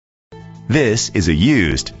This is a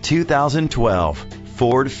used 2012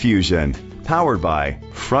 Ford Fusion, powered by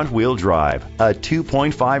front-wheel drive, a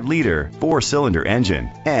 2.5-liter four-cylinder engine,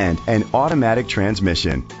 and an automatic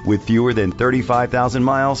transmission. With fewer than 35,000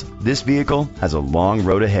 miles, this vehicle has a long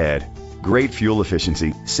road ahead. Great fuel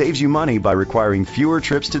efficiency saves you money by requiring fewer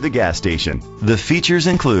trips to the gas station. The features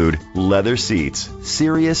include leather seats,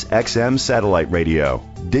 Sirius XM satellite radio,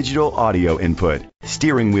 digital audio input,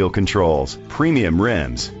 steering wheel controls, premium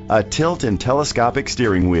rims, a tilt and telescopic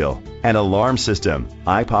steering wheel, an alarm system,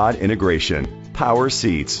 iPod integration, power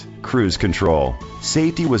seats, cruise control.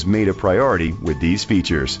 Safety was made a priority with these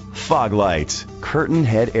features: fog lights, curtain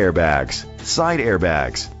head airbags, side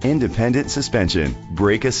airbags, independent suspension,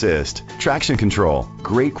 brake assist, traction control.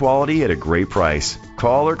 Great quality at a great price.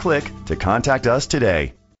 Call or click to contact us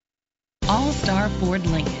today. All-Star Ford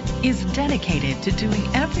Lincoln is dedicated to doing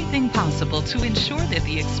everything possible to ensure that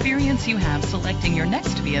the experience you have selecting your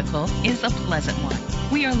next vehicle is a pleasant one.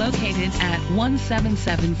 We are located at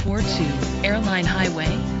 17742 Airline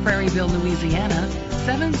Highway, Prairieville, Louisiana,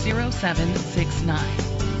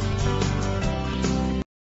 70769.